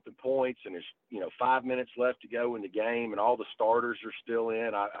 20 something points and there's, 5 minutes left to go in the game and all the starters are still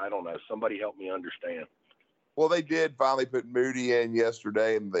in. I don't know. Somebody help me understand. Well, they did finally put Moody in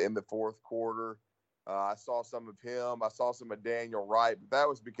yesterday in the fourth quarter. I saw some of him. I saw some of Daniel Wright, but that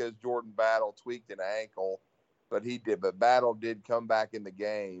was because Jordan Battle tweaked an ankle. But Battle did come back in the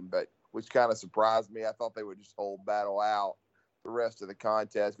game, which kind of surprised me. I thought they would just hold Battle out the rest of the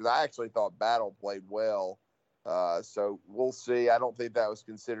contest because I actually thought Battle played well. So we'll see. I don't think that was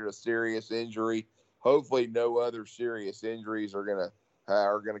considered a serious injury. Hopefully, no other serious injuries are gonna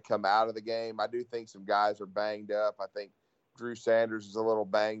come out of the game. I do think some guys are banged up. I think Drew Sanders is a little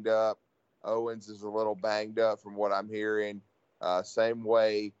banged up. Owens is a little banged up from what I'm hearing. Same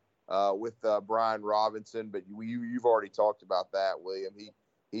way with Brian Robinson, but you've already talked about that, William.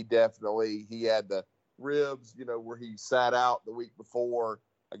 He definitely had the ribs, where he sat out the week before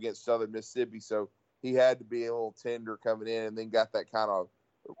against Southern Mississippi, so he had to be a little tender coming in, and then got that kind of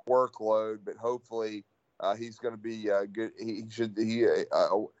workload. But hopefully, he's going to be good.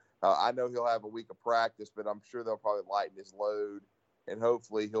 I know he'll have a week of practice, but I'm sure they'll probably lighten his load, and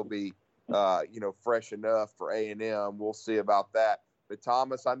hopefully he'll be fresh enough for A&M. We'll see about that. But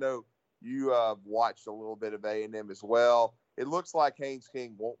Thomas, I know you watched a little bit of A&M as well. It looks like Haynes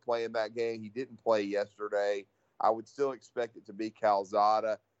King won't play in that game. He didn't play yesterday. I would still expect it to be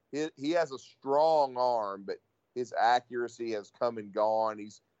Calzada. He has a strong arm, but his accuracy has come and gone.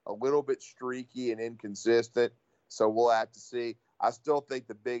 He's a little bit streaky and inconsistent, so we'll have to see. I still think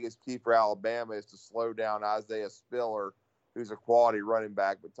the biggest key for Alabama is to slow down Isaiah Spiller, who's a quality running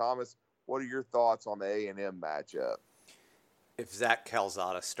back. But, Thomas, what are your thoughts on the A&M matchup? If Zach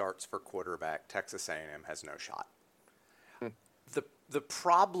Calzada starts for quarterback, Texas A&M has no shot. The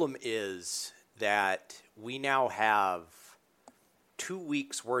problem is that we now have 2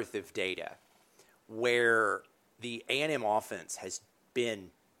 weeks worth of data where the A&M offense has been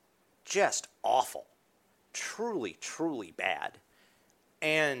just awful, truly, truly bad.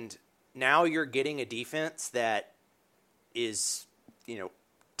 And now you're getting a defense that is,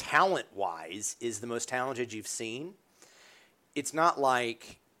 talent-wise is the most talented you've seen. It's not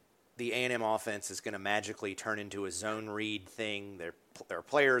like the A&M offense is going to magically turn into a zone read thing. Their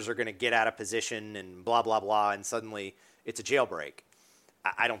players are going to get out of position and blah, blah, blah, and suddenly it's a jailbreak.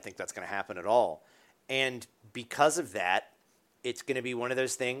 I don't think that's going to happen at all. And because of that, it's going to be one of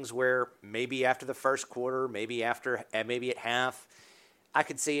those things where maybe after the first quarter, maybe at half, I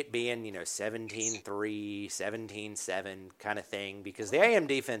could see it being, 17-3, 17-7 kind of thing, because the A&M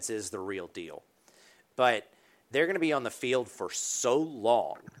defense is the real deal. But they're going to be on the field for so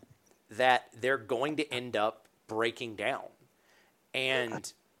long that they're going to end up breaking down.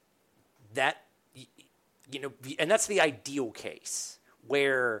 And that, and that's the ideal case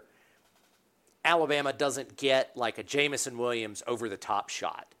where Alabama doesn't get like a Jamison Williams over-the-top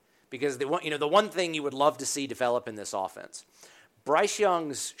shot. Because the one thing you would love to see develop in this offense, Bryce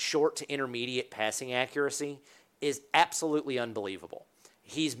Young's short to intermediate passing accuracy is absolutely unbelievable.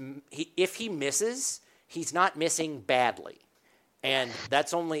 if he misses, he's not missing badly. And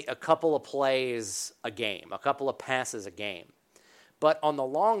that's only a couple of plays a game, a couple of passes a game. But on the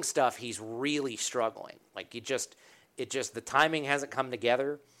long stuff, he's really struggling. Like the timing hasn't come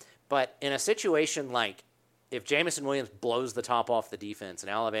together. But in a situation like if Jamison Williams blows the top off the defense and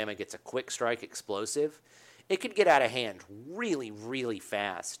Alabama gets a quick strike explosive, it could get out of hand really, really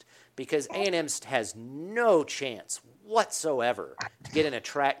fast because A&M has no chance whatsoever to get in a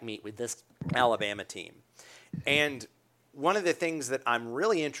track meet with this Alabama team. And one of the things that I'm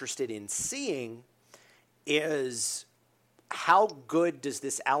really interested in seeing is how good does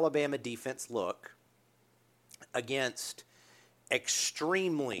this Alabama defense look against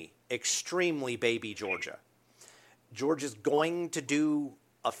extremely, extremely baby Georgia. Georgia's going to do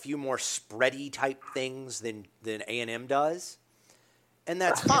a few more spready type things than A&M does, and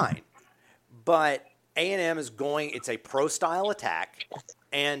that's fine. But A&M is it's a pro-style attack,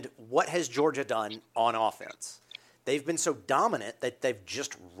 and what has Georgia done on offense? They've been so dominant that they've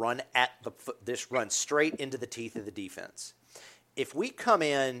just run straight into the teeth of the defense. If we come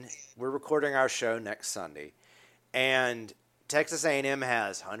in, we're recording our show next Sunday, and Texas A&M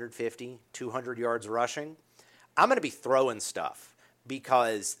has 150, 200 yards rushing, I'm going to be throwing stuff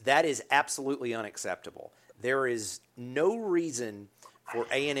because that is absolutely unacceptable. There is no reason for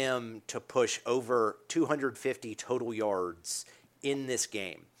A&M to push over 250 total yards in this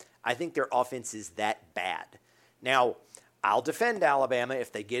game. I think their offense is that bad. Now, I'll defend Alabama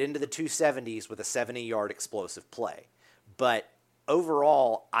if they get into the 270s with a 70-yard explosive play. But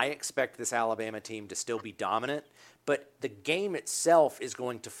overall, I expect this Alabama team to still be dominant. But the game itself is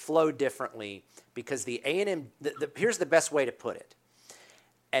going to flow differently because the A&M here's the best way to put it.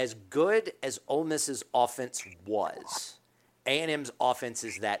 As good as Ole Miss's offense was, A&M's offense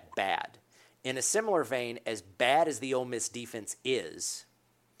is that bad. In a similar vein, as bad as the Ole Miss defense is,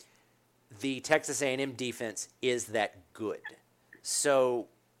 the Texas A&M defense is that good. So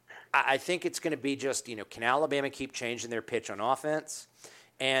I think it's going to be just, can Alabama keep changing their pitch on offense?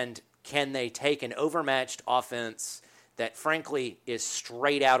 And can they take an overmatched offense that, frankly, is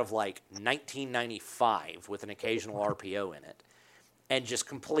straight out of, 1995 with an occasional RPO in it and just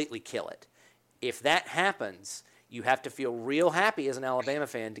completely kill it? If that happens, you have to feel real happy as an Alabama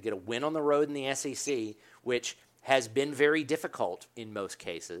fan to get a win on the road in the SEC, which has been very difficult in most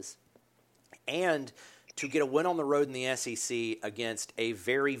cases, and to get a win on the road in the SEC against a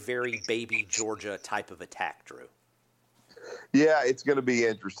very, very baby Georgia type of attack, Drew. Yeah, it's going to be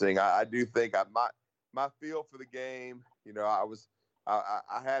interesting. I do think my feel for the game,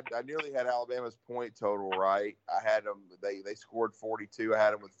 I nearly had Alabama's point total right. I had them, they scored 42. I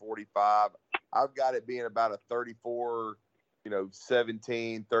had them with 45. I've got it being about a 34,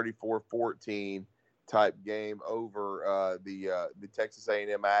 17, 34, 14 type game over the Texas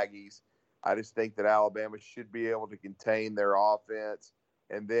A&M Aggies. I just think that Alabama should be able to contain their offense.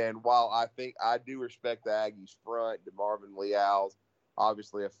 And then while I think I do respect the Aggies front, DeMarvin Leal's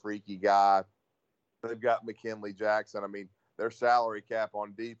obviously a freaky guy. They've got McKinley Jackson. I mean, their salary cap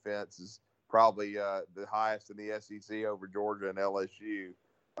on defense is probably the highest in the SEC over Georgia and LSU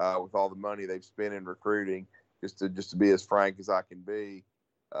with all the money they've spent in recruiting, just to be as frank as I can be.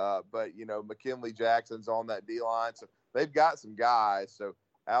 But, McKinley Jackson's on that D-line. So they've got some guys. So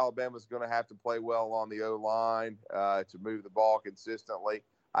Alabama's going to have to play well on the O-line to move the ball consistently.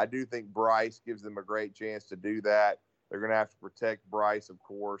 I do think Bryce gives them a great chance to do that. They're going to have to protect Bryce, of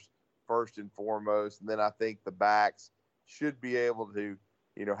course, first and foremost. And then I think the backs should be able to,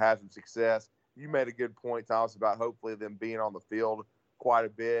 have some success. You made a good point, Thomas, about hopefully them being on the field quite a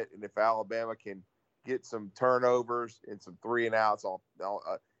bit. And if Alabama can get some turnovers and some 3-and-outs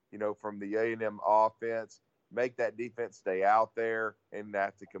from the A&M offense, make that defense stay out there and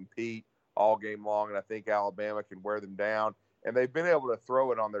have to compete all game long. And I think Alabama can wear them down. And they've been able to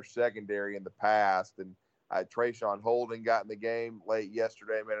throw it on their secondary in the past. And Trayshawn Holden got in the game late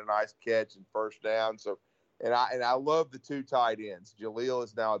yesterday, made a nice catch and first down. So, and I love the two tight ends. Jaleel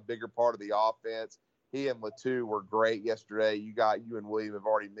is now a bigger part of the offense. He and Latu were great yesterday. You and William have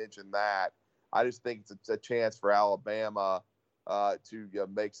already mentioned that. I just think it's a chance for Alabama to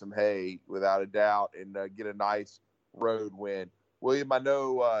make some hay without a doubt and get a nice road win. William, I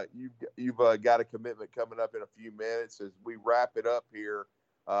know you've got a commitment coming up in a few minutes. As we wrap it up here,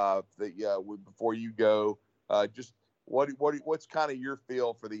 before you go, just what's kind of your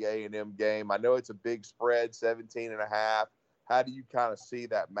feel for the A&M game? I know it's a big spread, 17.5. How do you kind of see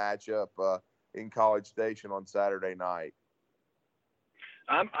that matchup in College Station on Saturday night?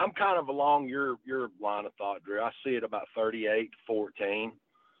 I'm kind of along your line of thought, Drew. I see it about 38-14.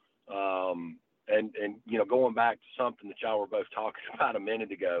 And going back to something that y'all were both talking about a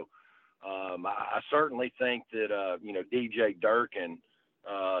minute ago, I certainly think that, DJ Durkin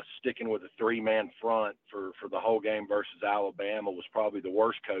sticking with a three-man front for the whole game versus Alabama was probably the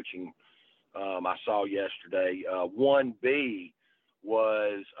worst coaching I saw yesterday. 1B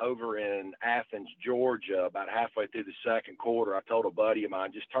was over in Athens, Georgia, about halfway through the second quarter. I told a buddy of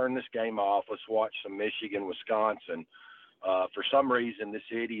mine, just turn this game off. Let's watch some Michigan, Wisconsin. For some reason, this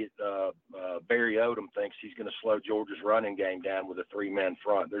idiot, Barry Odom, thinks he's going to slow Georgia's running game down with a three-man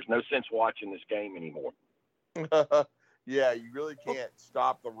front. There's no sense watching this game anymore. Yeah, you really can't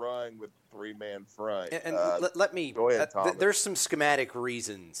stop the run with the three-man front. And let me go ahead, Thomas. There's some schematic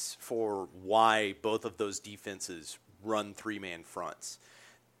reasons for why both of those defenses run three-man fronts.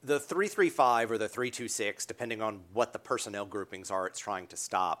 The 3-3-5 or the 3-2-6, depending on what the personnel groupings are it's trying to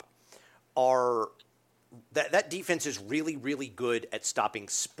stop, that defense is really, really good at stopping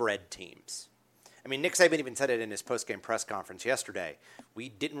spread teams. I mean, Nick Saban even said it in his post-game press conference yesterday. We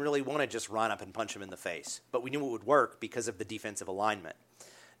didn't really want to just run up and punch him in the face, but we knew it would work because of the defensive alignment.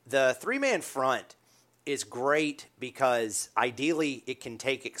 The three-man front is great because ideally it can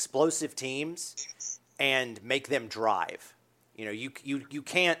take explosive teams and make them drive. You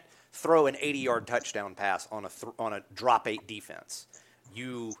can't throw an 80-yard touchdown pass on a drop 8 defense.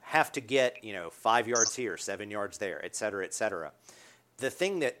 You have to get 5 yards here, 7 yards there, et cetera, et cetera. The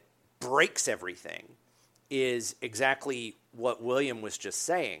thing that breaks everything is exactly what William was just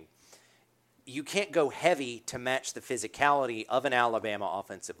saying. You can't go heavy to match the physicality of an Alabama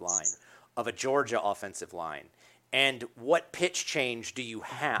offensive line, of a Georgia offensive line. And what pitch change do you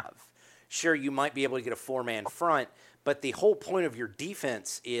have? Sure, you might be able to get a four-man front, but the whole point of your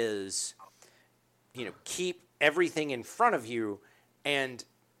defense is, keep everything in front of you and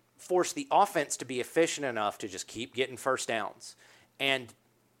force the offense to be efficient enough to just keep getting first downs. And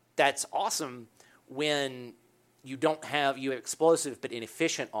that's awesome when you have explosive but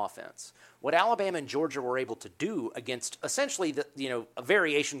inefficient offense. What Alabama and Georgia were able to do against essentially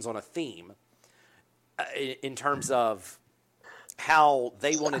variations on a theme in terms of how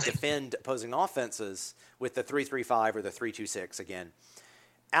they want to defend opposing offenses with the 3-3-5 or the 3-2-6 again.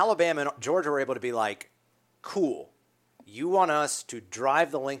 Alabama and Georgia were able to be like, cool, you want us to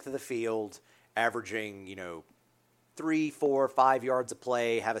drive the length of the field, averaging, 3, 4, 5 yards of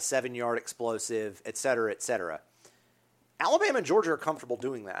play, have a 7-yard explosive, et cetera, et cetera. Alabama and Georgia are comfortable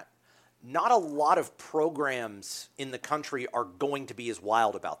doing that. Not a lot of programs in the country are going to be as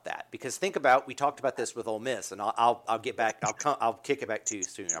wild about that because we talked about this with Ole Miss, and I'll get back. I'll kick it back to you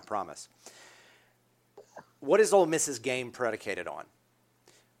soon. I promise. What is Ole Miss's game predicated on?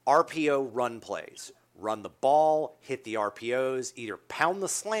 RPO run plays. Run the ball, hit the RPOs, either pound the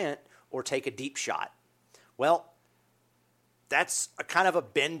slant or take a deep shot. Well, that's a kind of a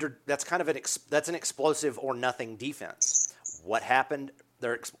bender. That's kind of that's an explosive or nothing defense. What happened?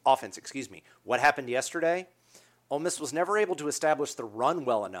 Their offense, excuse me. What happened yesterday? Ole Miss was never able to establish the run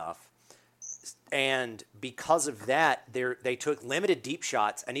well enough, and because of that, they took limited deep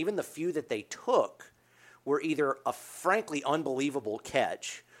shots, and even the few that they took were either a frankly unbelievable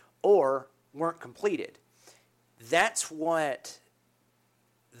catch or weren't completed. That's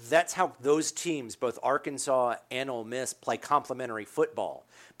how those teams, both Arkansas and Ole Miss, play complementary football.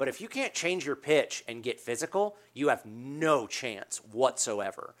 But if you can't change your pitch and get physical, you have no chance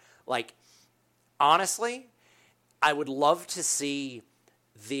whatsoever. Like, honestly, I would love to see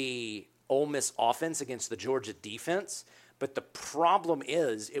the Ole Miss offense against the Georgia defense, but the problem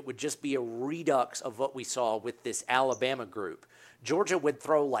is it would just be a redux of what we saw with this Alabama group. Georgia would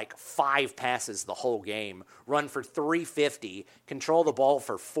throw like 5 passes the whole game, run for 350, control the ball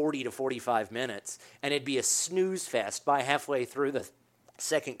for 40 to 45 minutes, and it'd be a snooze fest by halfway through the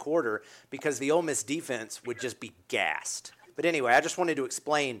second quarter because the Ole Miss defense would just be gassed. But anyway, I just wanted to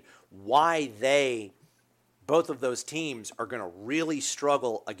explain why both of those teams are going to really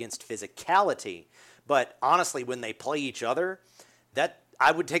struggle against physicality. But honestly, when they play each other, that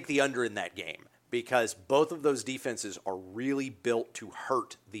I would take the under in that game, because both of those defenses are really built to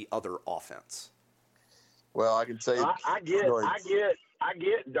hurt the other offense. Well, I can say I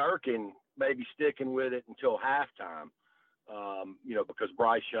get Durkin maybe sticking with it until halftime, because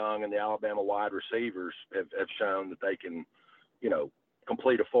Bryce Young and the Alabama wide receivers have shown that they can,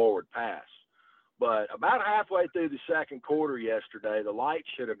 complete a forward pass. But about halfway through the second quarter yesterday, the light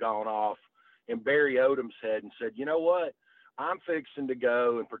should have gone off in Barry Odom's head and said, you know what? I'm fixing to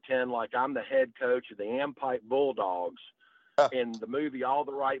go and pretend like I'm the head coach of the Ampipe Bulldogs in the movie All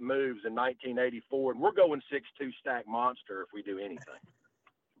the Right Moves in 1984, and we're going 6'2" stack monster if we do anything.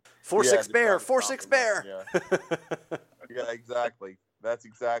 4-6 bear, 4-6 bear. Yeah. Yeah, exactly. That's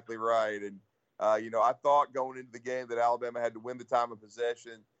exactly right. And I thought going into the game that Alabama had to win the time of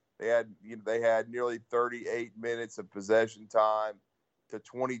possession. They had nearly 38 minutes of possession time to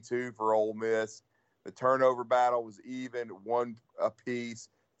 22 for Ole Miss. The turnover battle was even, one apiece,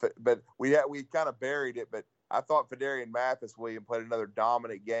 but we kind of buried it. But I thought Fedarian Mathis-Williams played another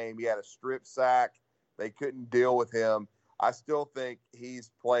dominant game. He had a strip sack. They couldn't deal with him. I still think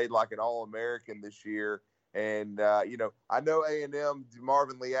he's played like an All-American this year. And, I know A&M,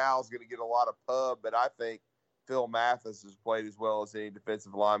 Marvin Leal is going to get a lot of pub, but I think Phil Mathis has played as well as any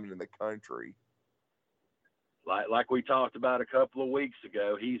defensive lineman in the country. Like we talked about a couple of weeks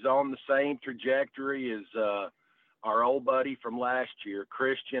ago, he's on the same trajectory as our old buddy from last year,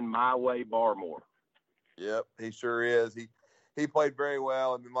 Christian My Way Barmore. Yep, he sure is. He played very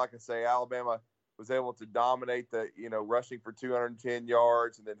well. And then, like I say, Alabama was able to dominate rushing for 210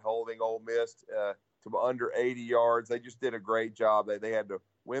 yards and then holding Ole Miss to under 80 yards. They just did a great job. They had to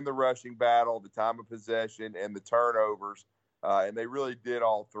win the rushing battle, the time of possession, and the turnovers. And they really did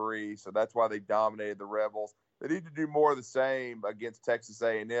all three. So that's why they dominated the Rebels. They need to do more of the same against Texas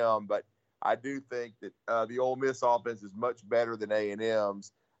A&M, but I do think that the Ole Miss offense is much better than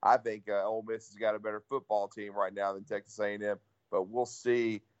A&M's. I think Ole Miss has got a better football team right now than Texas A&M, but we'll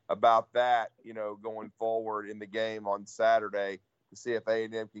see about that, going forward in the game on Saturday to see if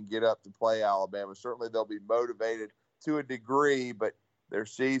A&M can get up to play Alabama. Certainly they'll be motivated to a degree, but their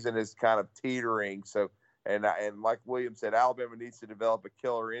season is kind of teetering. So, and like William said, Alabama needs to develop a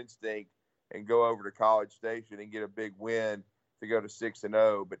killer instinct and go over to College Station and get a big win to go to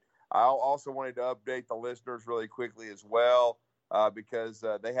 6-0. But I also wanted to update the listeners really quickly as well because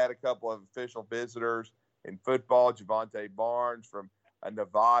they had a couple of official visitors in football. Javante Barnes from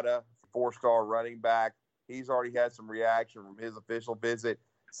Nevada, 4-star running back. He's already had some reaction from his official visit.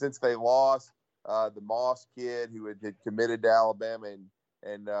 Since they lost, the Moss kid who had committed to Alabama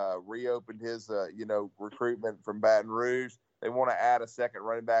and reopened his, recruitment from Baton Rouge, they want to add a second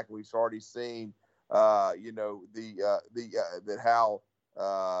running back. We've already seen, the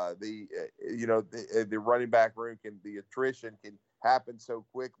running back room the attrition can happen so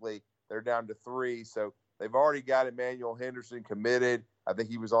quickly. They're down to 3. So they've already got Emmanuel Henderson committed. I think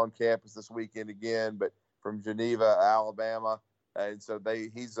he was on campus this weekend again, but from Geneva, Alabama. And so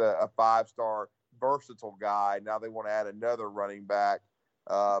he's a 5-star versatile guy. Now they want to add another running back.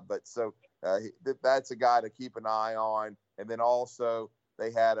 That's a guy to keep an eye on. And then also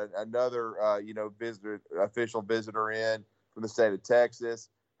they had another, official visitor in from the state of Texas.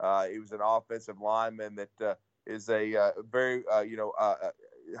 He was an offensive lineman that is a very,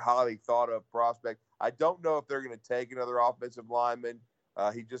 highly thought of prospect. I don't know if they're going to take another offensive lineman.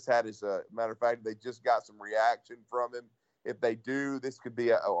 He just had his, matter of fact, they just got some reaction from him. If they do, this could be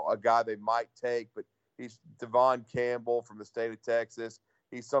a guy they might take, but he's Devon Campbell from the state of Texas.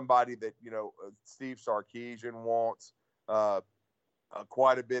 He's somebody that, Steve Sarkisian wants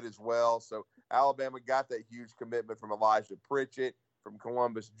quite a bit as well. So Alabama got that huge commitment from Elijah Pritchett from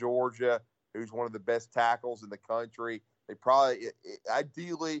Columbus, Georgia, who's one of the best tackles in the country. They probably,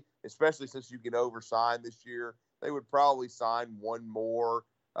 ideally, especially since you can oversign this year, they would probably sign one more.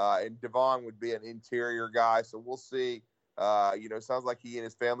 And Devon would be an interior guy. So we'll see. It sounds like he and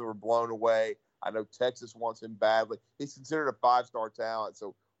his family were blown away. I know Texas wants him badly. He's considered a 5-star talent.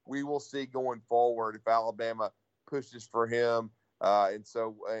 So we will see going forward if Alabama pushes for him. And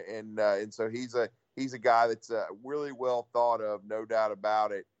so he's a guy that's really well thought of, no doubt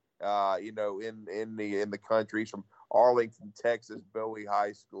about it. In the country. He's from Arlington, Texas, Bowie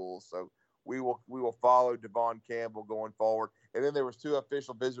High School. So we will follow Devon Campbell going forward. And then there was 2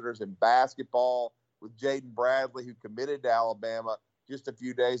 official visitors in basketball with Jaden Bradley, who committed to Alabama just a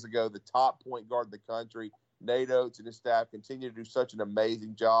few days ago, the top point guard in the country. Nate Oates and his staff continue to do such an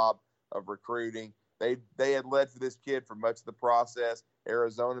amazing job of recruiting. They had led for this kid for much of the process.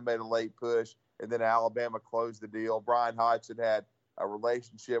 Arizona made a late push, and then Alabama closed the deal. Brian Hodgson had a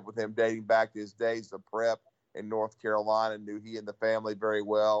relationship with him dating back to his days of prep in North Carolina, knew he and the family very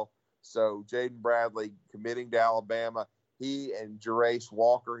well. So Jaden Bradley committing to Alabama. He and Jerace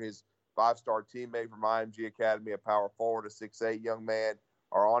Walker, his 5-star teammate from IMG Academy, a power forward, a 6'8" young man,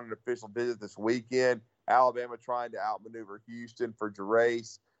 are on an official visit this weekend. Alabama trying to outmaneuver Houston for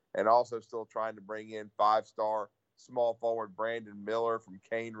Jerace, and also still trying to bring in 5-star small forward Brandon Miller from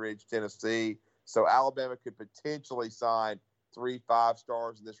Cane Ridge, Tennessee. So Alabama could potentially sign 3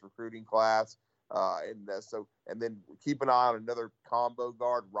 5-stars in this recruiting class. And then keep an eye on another combo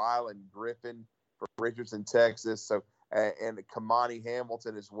guard, Rylan Griffin from Richardson, Texas. So, and Kamani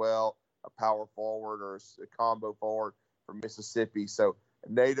Hamilton as well, a power forward or a combo forward from Mississippi. So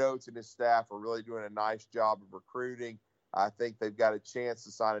Nate Oates and his staff are really doing a nice job of recruiting. I think they've got a chance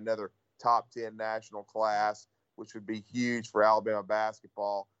to sign another top 10 national class, which would be huge for Alabama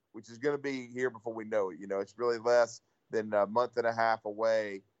basketball, which is going to be here before we know it. It's really less than a month and a half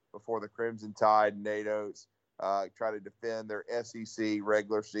away before the Crimson Tide and NATOs try to defend their SEC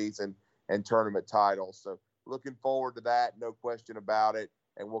regular season and tournament titles. So looking forward to that, no question about it.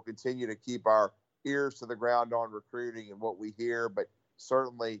 And we'll continue to keep our ears to the ground on recruiting and what we hear. But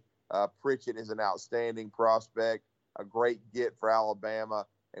certainly Pritchett is an outstanding prospect, a great get for Alabama.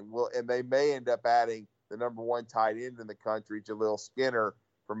 And they may end up adding the number 1 tight end in the country, Jaleel Skinner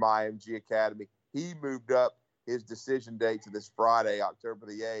from IMG Academy. He moved up his decision date to this Friday, October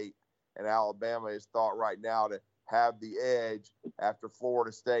the 8th. And Alabama is thought right now to have the edge after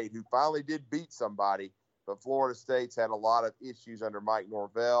Florida State, who finally did beat somebody. But Florida State's had a lot of issues under Mike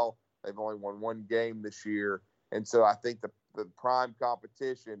Norvell. They've only won 1 game this year. And so I think the prime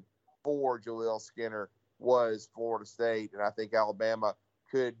competition for Jaleel Skinner was Florida State. And I think Alabama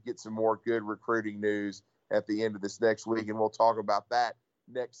could get some more good recruiting news at the end of this next week. And we'll talk about that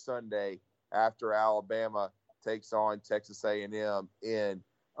next Sunday after Alabama takes on Texas A&M in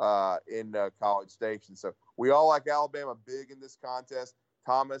College Station. So we all like Alabama big in this contest.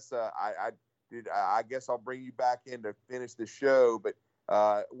 Thomas, I guess I'll bring you back in to finish the show, but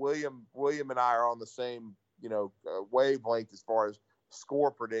William and I are on the same wavelength as far as score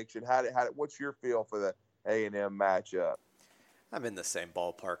prediction. What's your feel for the A&M matchup? I'm in the same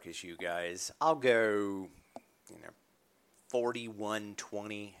ballpark as you guys. I'll go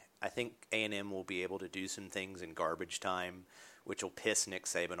 41-20. I think A&M will be able to do some things in garbage time, which will piss Nick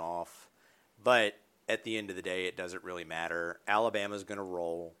Saban off. But at the end of the day, it doesn't really matter. Alabama's going to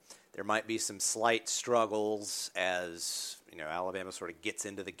roll. There might be some slight struggles as Alabama sort of gets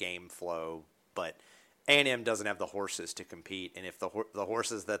into the game flow, but A&M doesn't have the horses to compete. And if the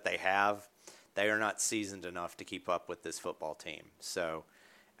horses that they have, they are not seasoned enough to keep up with this football team. So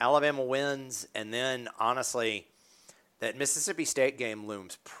Alabama wins, and then honestly, that Mississippi State game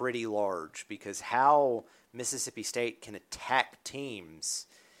looms pretty large because how Mississippi State can attack teams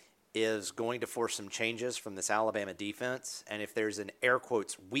is going to force some changes from this Alabama defense. And if there's an air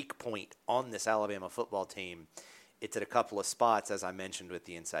quotes weak point on this Alabama football team, it's at a couple of spots, as I mentioned, with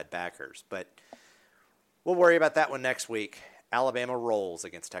the inside backers. But we'll worry about that one next week. Alabama rolls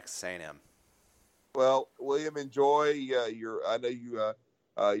against Texas A&M. Well, William, enjoy I know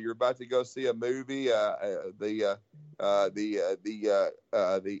you're about to go see a movie. It's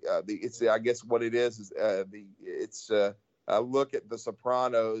I guess what it is it's a look at The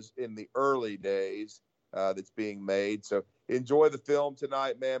Sopranos in the early days that's being made. So enjoy the film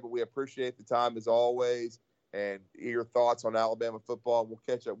tonight, man. But we appreciate the time as always, and your thoughts on Alabama football. We'll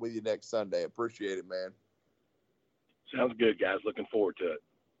catch up with you next Sunday. Appreciate it, man. Sounds good, guys. Looking forward to it.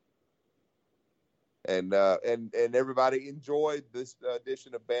 And everybody enjoyed this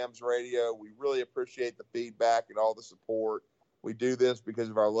edition of BAMS Radio. We really appreciate the feedback and all the support. We do this because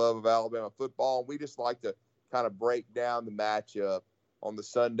of our love of Alabama football, and we just like to kind of break down the matchup on the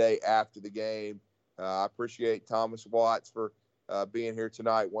Sunday after the game. I appreciate Thomas Watts for being here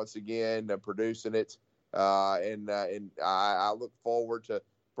tonight once again, producing it. And I look forward to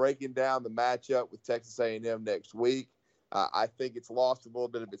breaking down the matchup with Texas A&M next week. I think it's lost a little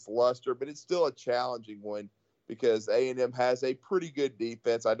bit of its luster, but it's still a challenging one because A&M has a pretty good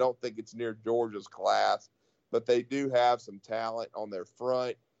defense. I don't think it's near Georgia's class, but they do have some talent on their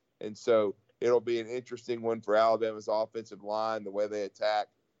front. And so it'll be an interesting one for Alabama's offensive line, the way they attack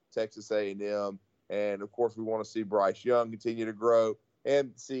Texas A&M. And, of course, we want to see Bryce Young continue to grow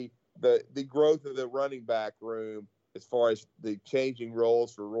and see the growth of the running back room as far as the changing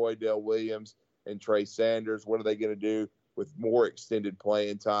roles for Roydell Williams and Trey Sanders. What are they going to do with more extended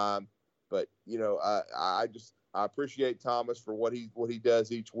playing time? But, I appreciate Thomas for what he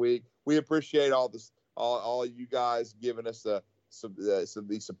does each week. We appreciate all you guys giving us some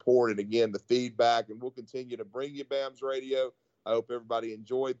the support and, again, the feedback. And we'll continue to bring you BAMS Radio. I hope everybody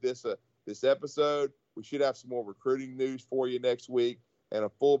enjoyed this episode. We should have some more recruiting news for you next week and a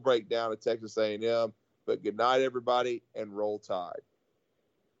full breakdown of Texas A&M. But good night, everybody, and roll Tide.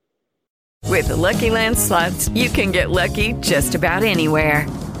 With the Lucky Land Slots, you can get lucky just about anywhere.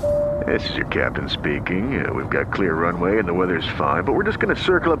 This is your captain speaking. We've got clear runway and the weather's fine, but we're just going to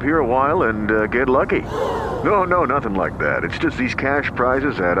circle up here a while and get lucky. No, nothing like that. It's just these cash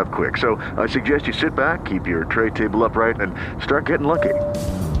prizes add up quick. So I suggest you sit back, keep your tray table upright, and start getting lucky.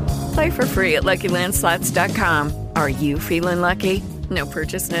 Play for free at LuckyLandSlots.com. Are you feeling lucky? No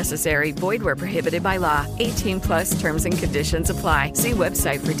purchase necessary. Void where prohibited by law. 18+ terms and conditions apply. See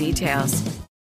website for details.